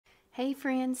Hey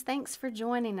friends, thanks for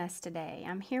joining us today.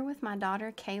 I'm here with my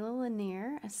daughter Kayla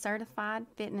Lanier, a certified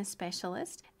fitness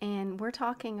specialist, and we're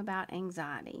talking about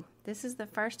anxiety. This is the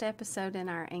first episode in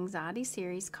our anxiety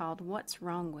series called What's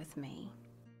Wrong with Me?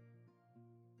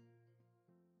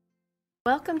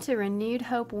 Welcome to Renewed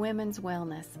Hope Women's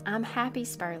Wellness. I'm Happy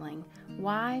Sperling,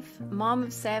 wife, mom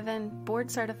of 7,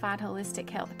 board-certified holistic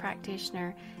health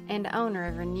practitioner, and owner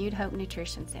of Renewed Hope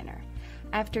Nutrition Center.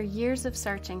 After years of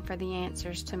searching for the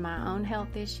answers to my own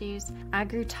health issues, I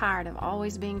grew tired of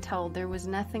always being told there was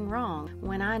nothing wrong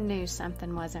when I knew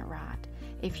something wasn't right.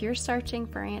 If you're searching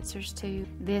for answers too,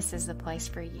 this is the place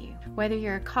for you. Whether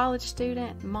you're a college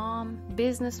student, mom,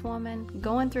 businesswoman,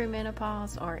 going through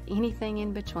menopause, or anything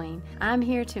in between, I'm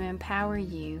here to empower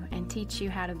you and teach you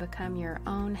how to become your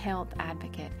own health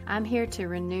advocate. I'm here to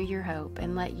renew your hope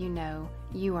and let you know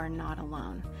you are not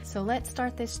alone. So let's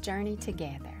start this journey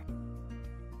together.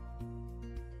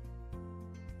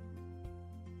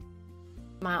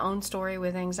 My own story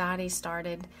with anxiety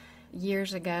started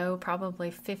years ago,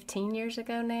 probably 15 years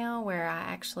ago now, where I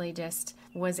actually just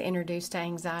was introduced to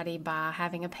anxiety by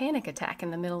having a panic attack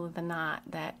in the middle of the night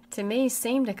that to me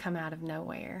seemed to come out of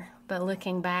nowhere. But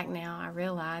looking back now, I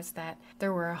realized that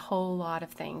there were a whole lot of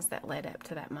things that led up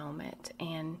to that moment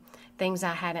and things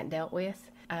I hadn't dealt with.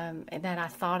 That I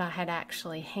thought I had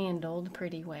actually handled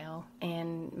pretty well,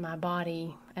 and my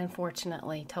body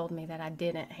unfortunately told me that I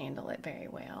didn't handle it very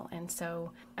well. And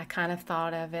so I kind of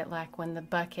thought of it like when the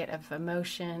bucket of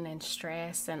emotion and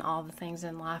stress and all the things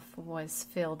in life was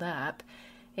filled up,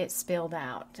 it spilled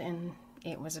out, and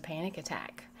it was a panic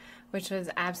attack, which was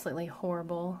absolutely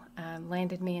horrible.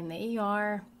 Landed me in the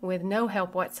ER with no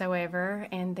help whatsoever,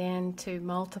 and then to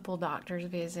multiple doctor's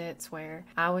visits where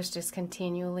I was just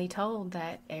continually told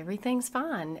that everything's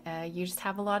fine. You just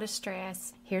have a lot of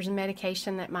stress. Here's a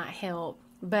medication that might help.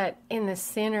 But in the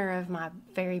center of my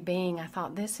very being, I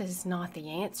thought this is not the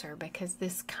answer, because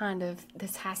this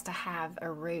has to have a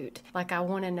root. Like, I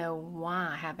want to know why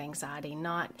I have anxiety,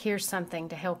 not here's something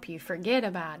to help you forget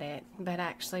about it, but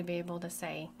actually be able to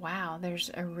say, wow, there's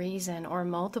a reason or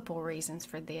multiple reasons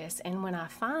for this. And when I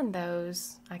find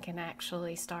those, I can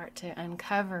actually start to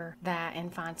uncover that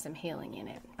and find some healing in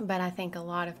it. But I think a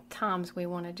lot of times we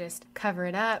want to just cover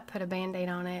it up, put a Band-Aid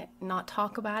on it, not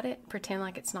talk about it, pretend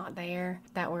like it's not there,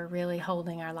 that we're really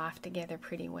holding our life together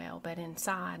pretty well, but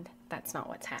inside, that's not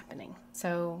what's happening.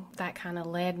 So that kind of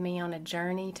led me on a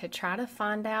journey to try to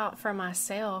find out for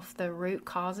myself the root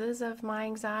causes of my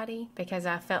anxiety, because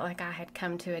I felt like I had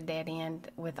come to a dead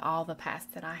end with all the paths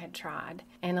that I had tried.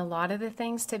 And a lot of the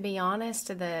things, to be honest,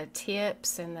 the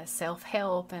tips and the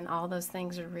self-help and all those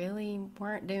things really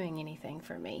weren't doing anything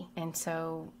for me. And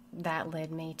so that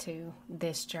led me to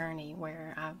this journey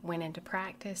where I went into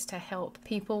practice to help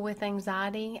people with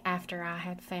anxiety after I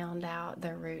had found out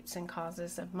the roots and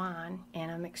causes of mine.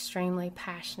 And I'm extremely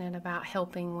passionate about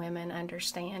helping women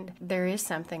understand there is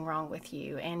something wrong with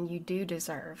you and you do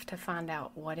deserve to find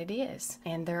out what it is.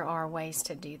 And there are ways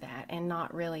to do that and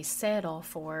not really settle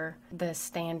for the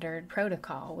standard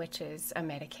protocol, which is a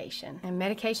medication. And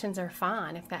medications are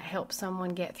fine if that helps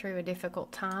someone get through a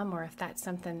difficult time or if that's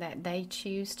something that they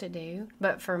choose to do.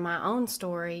 But for my own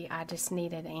story, I just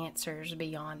needed answers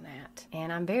beyond that.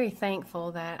 And I'm very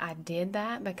thankful that I did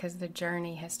that, because the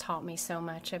journey has taught me so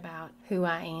much about who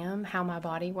I am, how my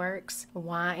body works,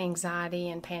 why anxiety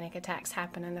and panic attacks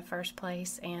happen in the first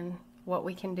place, and what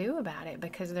we can do about it,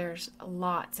 because there's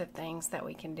lots of things that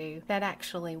we can do that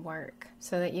actually work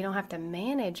so that you don't have to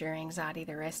manage your anxiety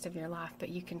the rest of your life, but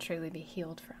you can truly be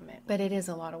healed from it. But it is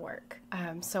a lot of work.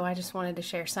 So I just wanted to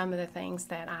share some of the things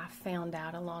that I found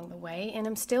out along the way, and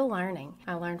I'm still learning.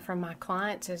 I learn from my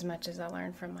clients as much as I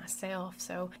learn from myself.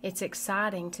 So it's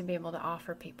exciting to be able to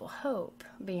offer people hope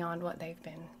beyond what they've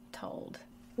been told.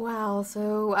 Wow,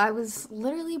 so I was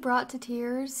literally brought to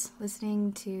tears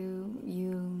listening to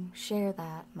you share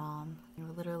that, Mom. You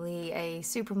were literally a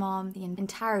super mom the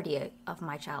entirety of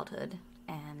my childhood.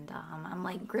 And I'm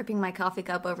like gripping my coffee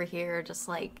cup over here, just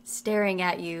like staring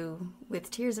at you with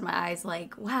tears in my eyes,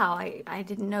 like, wow, I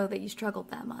didn't know that you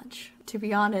struggled that much. To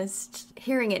be honest,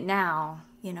 hearing it now,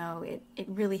 you know, it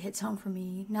really hits home for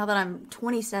me. Now that I'm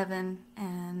 27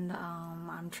 and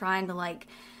I'm trying to like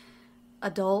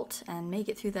adult and make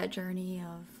it through that journey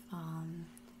of,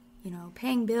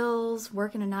 paying bills,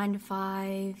 working a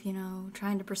 9-to-5,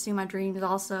 trying to pursue my dreams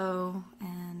also.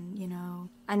 And,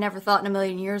 I never thought in a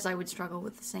million years I would struggle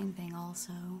with the same thing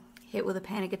also. Hit with a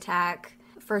panic attack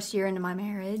first year into my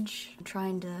marriage,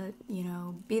 trying to,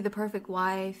 be the perfect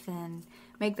wife and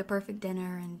make the perfect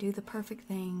dinner and do the perfect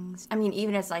things. I mean,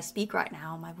 even as I speak right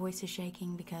now, my voice is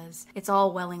shaking because it's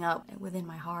all welling up within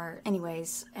my heart.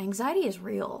 Anyways, anxiety is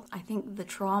real. I think the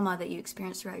trauma that you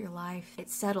experience throughout your life, it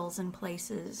settles in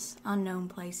places, unknown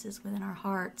places within our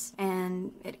hearts,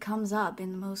 and it comes up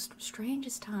in the most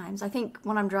strangest times. I think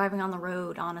when I'm driving on the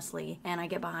road, honestly, and I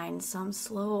get behind some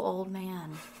slow old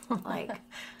man, like...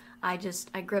 I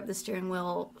grip the steering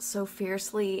wheel so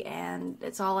fiercely, and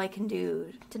it's all I can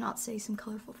do to not say some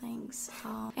colorful things.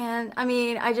 And I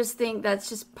mean, I just think that's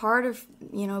just part of,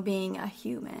 being a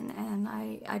human. And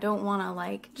I don't want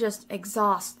to just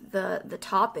exhaust the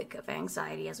topic of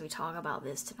anxiety as we talk about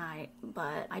this tonight.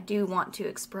 But I do want to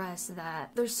express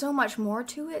that there's so much more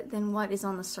to it than what is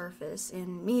on the surface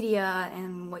in media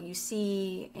and what you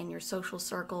see in your social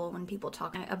circle when people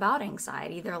talk about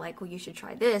anxiety. They're like, well, you should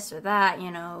try this or that,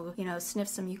 sniff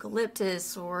some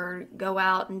eucalyptus or go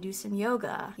out and do some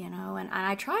yoga, and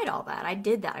I tried all that. I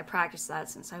did that. I practiced that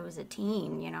since I was a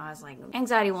teen. I was like,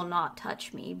 anxiety will not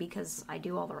touch me because I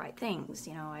do all the right things.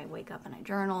 I wake up and I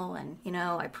journal and,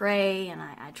 I pray and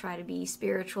I try to be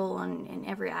spiritual in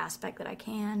every aspect that I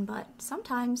can. But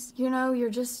sometimes,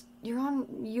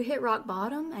 you hit rock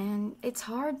bottom and it's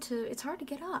hard to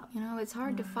get up. It's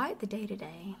hard to fight the day to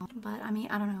day. But I mean,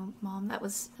 I don't know, Mom, that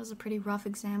was a pretty rough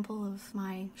example of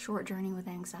my short journey with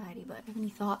anxiety. But have any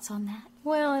thoughts on that?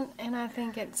 Well, and I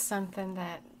think it's something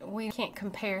that we can't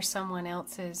compare someone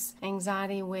else's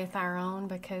anxiety with our own,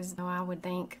 because I would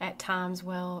think at times,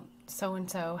 well,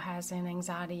 so-and-so has an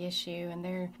anxiety issue and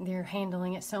they're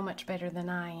handling it so much better than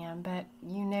I am, but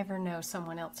you never know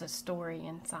someone else's story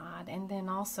inside. And then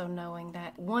also knowing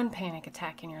that one panic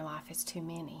attack in your life is too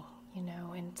many.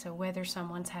 And so whether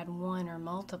someone's had one or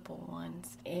multiple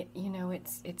ones,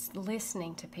 it's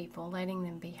listening to people, letting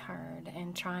them be heard,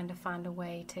 and trying to find a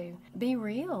way to be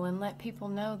real and let people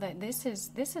know that this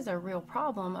is a real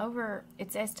problem.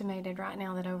 It's estimated right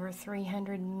now that over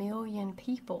 300 million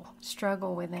people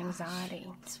struggle with anxiety.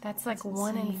 That's like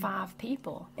 1 in 5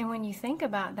 people. And when you think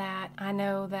about that, I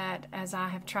know that as I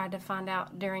have tried to find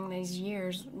out during these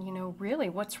years, really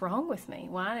what's wrong with me?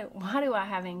 Why do I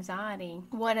have anxiety?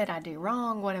 What did I do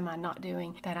wrong? What am I not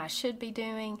doing that I should be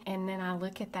doing? And then I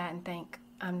look at that and think,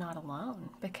 I'm not alone,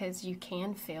 because you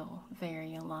can feel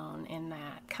very alone, and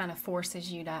that kind of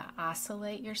forces you to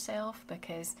isolate yourself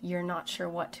because you're not sure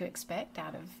what to expect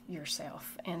out of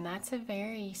yourself. And that's a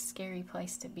very scary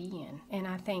place to be in. And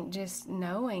I think just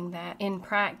knowing that in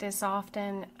practice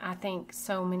often, I think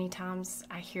so many times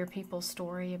I hear people's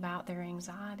story about their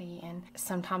anxiety, and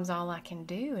sometimes all I can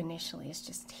do initially is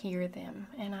just hear them.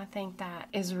 And I think that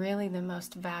is really the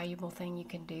most valuable thing you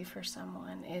can do for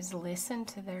someone, is listen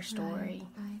to their story.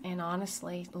 Right. And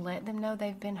honestly, let them know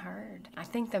they've been heard. I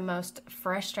think the most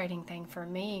frustrating thing for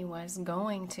me was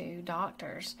going to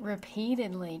doctors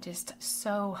repeatedly, just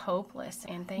so hopeless,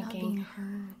 and thinking, not being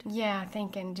heard. Yeah,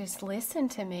 thinking, just listen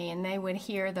to me. And they would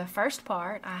hear the first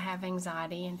part, I have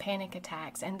anxiety and panic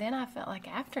attacks. And then I felt like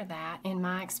after that, in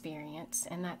my experience,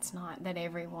 and that's not that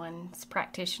everyone's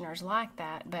practitioners like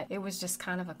that, but it was just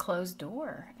kind of a closed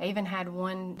door. I even had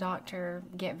one doctor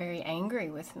get very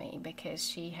angry with me because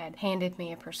she had handed me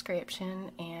a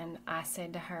prescription, and I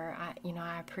said to her,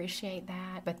 I appreciate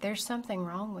that, but there's something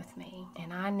wrong with me,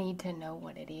 and I need to know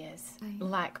what it is. Right.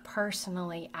 Like,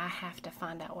 personally, I have to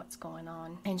find out what's going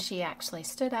on. And she actually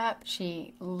stood up,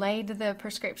 she laid the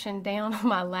prescription down on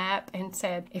my lap and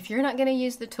said, if you're not going to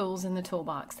use the tools in the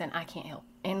toolbox, then I can't help.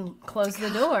 And closed the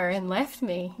door and left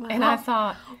me. Wow. And I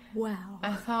thought,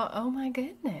 oh my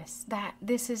goodness,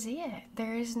 this is it.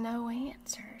 There is no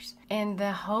answers. And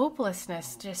the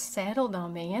hopelessness just settled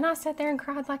on me. And I sat there and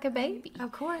cried like a baby.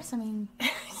 Of course. I mean,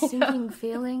 sinking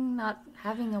feeling, not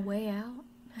having a way out.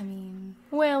 I mean.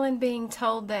 Well, and being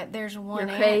told that there's one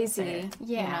You're crazy. Answer.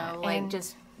 Yeah. And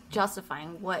just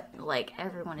justifying what,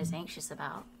 everyone is anxious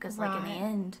about. Because, in the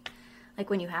end,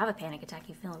 when you have a panic attack,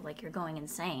 you feel like you're going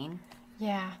insane.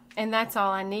 Yeah, and that's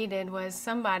all I needed was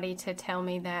somebody to tell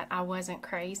me that I wasn't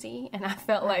crazy, and I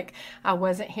felt like I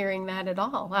wasn't hearing that at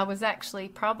all. I was actually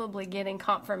probably getting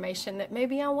confirmation that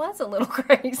maybe I was a little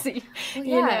crazy. Well,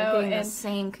 yeah, getting the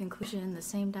same conclusion, the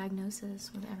same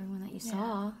diagnosis with everyone that you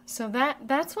saw. So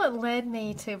that's what led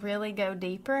me to really go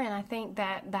deeper, and I think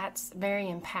that's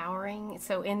very empowering.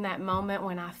 So in that moment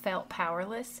when I felt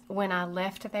powerless, when I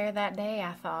left there that day,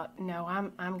 I thought, no,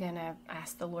 I'm going to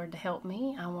ask the Lord to help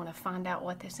me. I want to find out out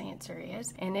what this answer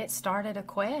is. And it started a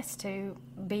quest to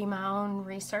be my own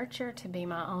researcher, to be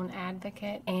my own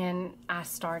advocate. And I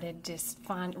started just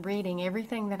reading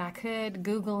everything that I could,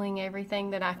 Googling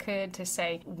everything that I could to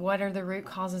say, what are the root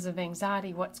causes of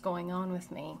anxiety? What's going on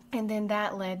with me? And then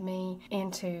that led me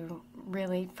into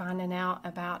really finding out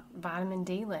about vitamin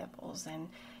D levels and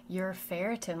your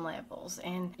ferritin levels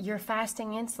and your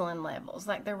fasting insulin levels.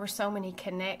 Like, there were so many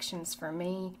connections for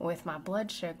me with my blood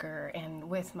sugar and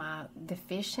with my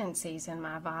deficiencies in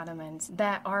my vitamins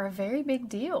that are a very big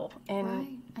deal.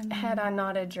 And had I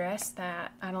not addressed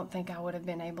that, I don't think I would have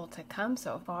been able to come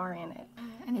so far in it.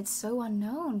 And it's so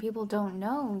unknown. People don't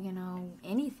know,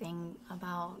 anything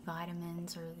about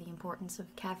vitamins or the importance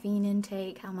of caffeine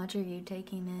intake. How much are you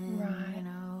taking in, Right.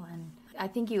 and I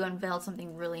think you unveiled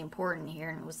something really important here,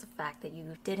 and it was the fact that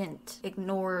you didn't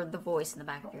ignore the voice in the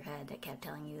back of your head that kept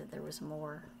telling you that there was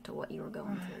more to what you were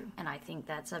going through. And I think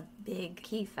that's a big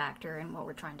key factor in what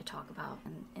we're trying to talk about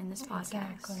in this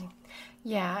podcast. Exactly.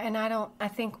 Yeah, and I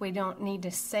think we don't need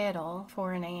to settle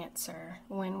for an answer.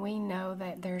 When we know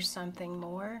that there's something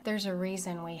more, there's a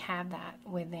reason we have that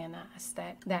within us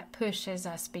that pushes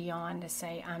us beyond to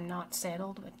say, I'm not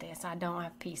settled with this. I don't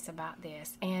have peace about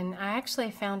this. And I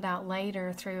actually found out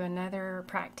later through another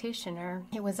practitioner,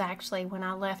 it was actually when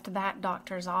I left that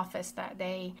doctor's office that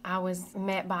day, I was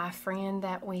met by a friend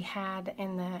that we had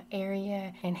in the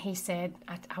area, and he said,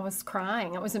 I was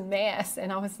crying. I was a mess.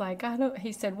 And I was like,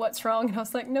 he said, what's wrong? And I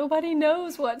was like, nobody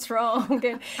knows what's wrong.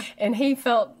 And he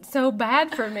felt so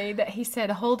bad for me that he said,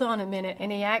 hold on a minute.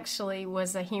 And he actually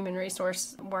was a human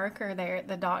resource worker there at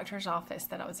the doctor's office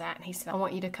that I was at. And he said, I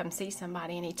want you to come see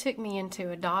somebody. And he took me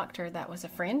into a doctor that was a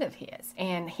friend of his.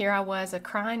 And here I was, a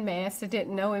crying mess. I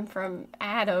didn't know him from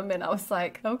Adam. And I was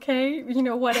like, okay,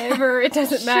 whatever. It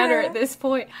doesn't matter at this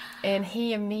point. And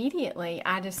he immediately,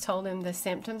 I just told him the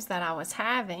symptoms that I was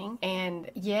having.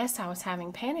 And yes, I was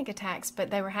having panic attacks,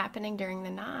 but they were happening during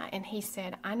the night. And he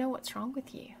said, I know what's wrong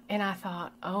with you. And I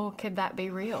thought, oh, could that be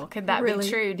real? Could that be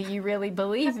true? Do you really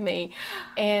believe me?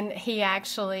 And he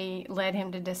actually led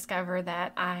him to discover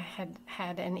that I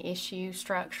had an issue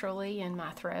structurally in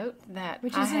my throat that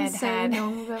Which I is had insane. had. No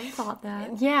one would have thought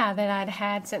that. Yeah, that I'd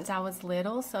had since I was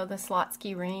little. So the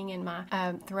Slotsky ring in my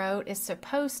throat is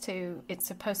supposed to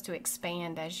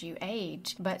expand as you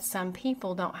age, but some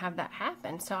people don't have that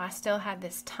happen. So I still had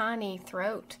this tiny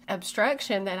throat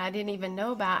obstruction that I didn't even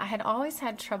know about. I had always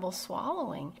had trouble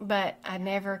swallowing, but I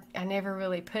never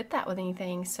really put that with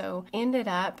anything. So ended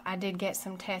up, I did get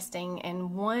some testing,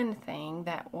 and one thing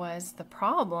that was the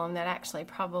problem that actually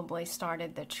probably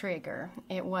started the trigger,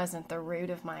 it wasn't the root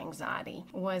of my anxiety,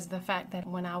 was the fact that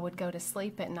when I would go to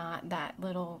sleep at night, that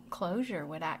little closure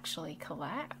would actually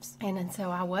collapse. And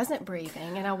so I wasn't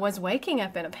breathing, and I was waking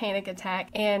up in a panic attack,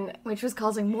 and Which was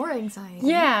causing more anxiety.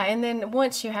 yeah, and then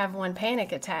once you have one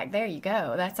panic attack, there you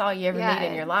go. That's all you ever need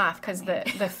in your life, because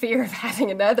the fear of having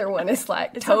another one is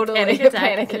like totally a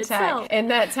panic attack. And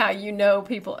that's how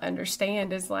people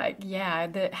understand is like, yeah,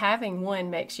 that having one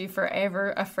makes you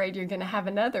forever afraid you're going to have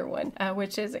another one,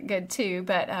 which isn't good too.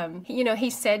 But, he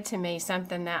said to me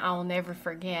something that I'll never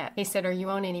forget. He said, are you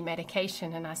on any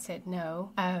medication? And I said,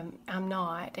 no, I'm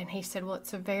not. And he said, well,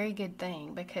 it's a very good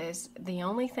thing, because the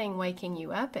only thing waking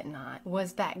you up at night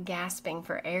was that gasping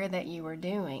for air that you were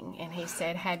doing. And he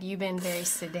said, had you been very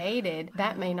sedated,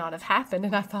 that may not have happened.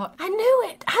 And I thought, I knew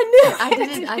it.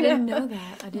 I didn't know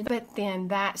that. But then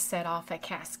that set off a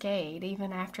cascade,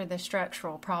 even after the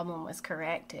structural problem was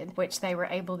corrected, which they were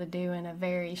able to do in a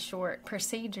very short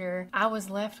procedure. I was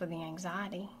left with the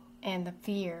anxiety and the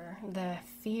fear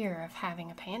of having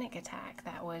a panic attack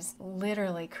that was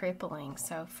literally crippling.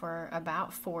 So for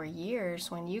about 4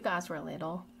 years, when you guys were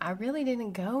little, I really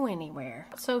didn't go anywhere.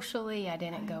 Socially, I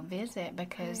didn't go visit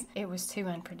because it was too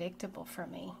unpredictable for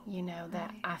me,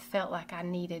 that I felt like I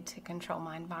needed to control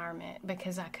my environment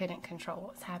because I couldn't control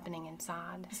what was happening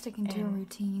inside. Sticking to a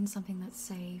routine, something that's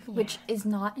safe, which is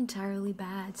not entirely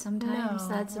bad. Sometimes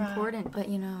that's important, but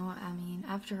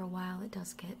after a while it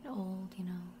does get old,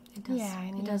 It does. Yeah,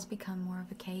 it does become more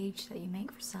of a cage that you make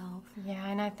for self. Yeah,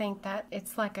 and I think that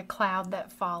it's like a cloud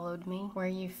that followed me, where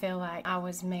you feel like I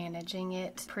was managing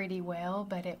it pretty well,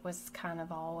 but it was kind of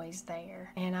always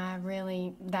there. And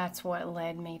that's what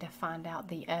led me to find out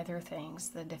the other things,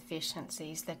 the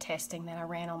deficiencies, the testing that I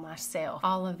ran on myself,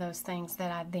 all of those things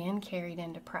that I then carried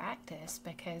into practice,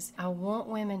 because I want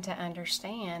women to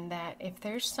understand that if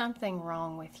there's something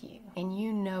wrong with you, and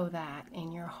you know that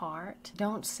in your heart,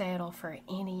 don't settle for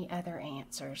any other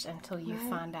answers until you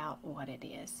find out what it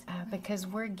is, because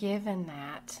we're given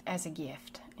that as a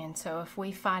gift And so if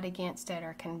we fight against it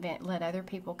or let other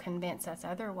people convince us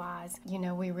otherwise,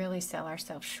 we really sell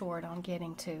ourselves short on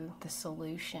getting to the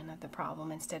solution of the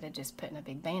problem instead of just putting a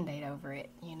big Band-Aid over it,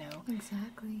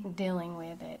 Exactly. dealing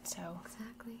with it. So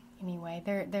Exactly. anyway,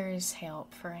 there is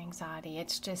help for anxiety.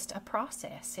 It's just a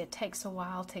process. It takes a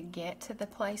while to get to the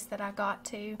place that I got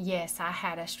to. Yes, I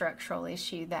had a structural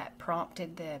issue that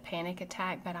prompted the panic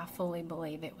attack, but I fully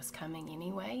believe it was coming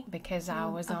anyway because I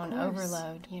was on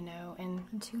overload,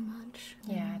 and too much.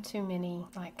 Yeah, too many,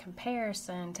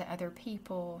 comparison to other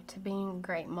people, to being a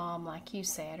great mom, like you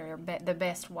said, or the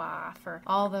best wife, or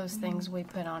all those things we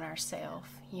put on ourselves,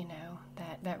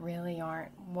 that really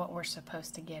aren't what we're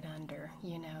supposed to get under,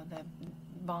 the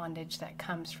bondage that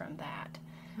comes from that.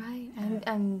 Right,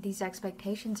 and these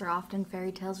expectations are often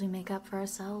fairy tales we make up for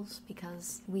ourselves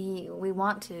because we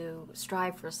want to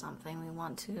strive for something. We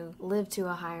want to live to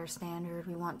a higher standard.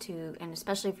 We want to, and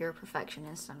especially if you're a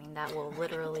perfectionist, that will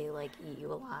literally eat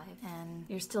you alive. And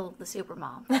you're still the super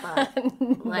mom, but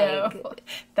no,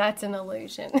 that's an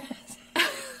illusion.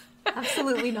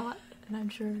 Absolutely not. And I'm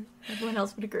sure everyone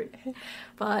else would agree.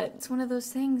 But it's one of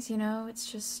those things, it's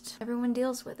just everyone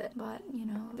deals with it. But,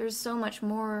 there's so much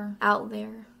more out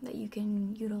there that you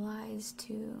can utilize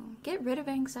to get rid of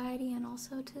anxiety and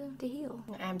also to heal.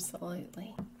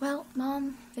 Absolutely. Well,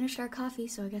 Mom, finished our coffee,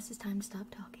 so I guess it's time to stop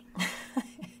talking.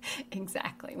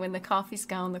 Exactly. When the coffee's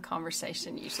gone, the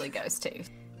conversation usually goes too.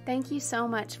 Thank you so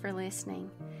much for listening.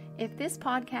 If this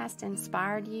podcast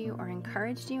inspired you or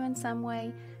encouraged you in some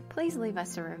way, please leave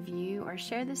us a review or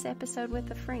share this episode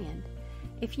with a friend.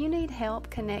 If you need help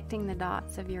connecting the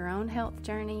dots of your own health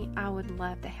journey, I would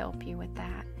love to help you with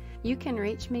that. You can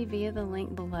reach me via the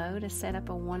link below to set up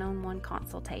a one-on-one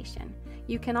consultation.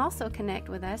 You can also connect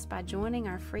with us by joining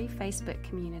our free Facebook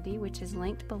community, which is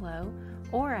linked below,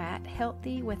 or at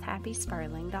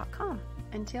healthywithhappysperling.com.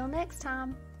 Until next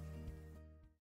time.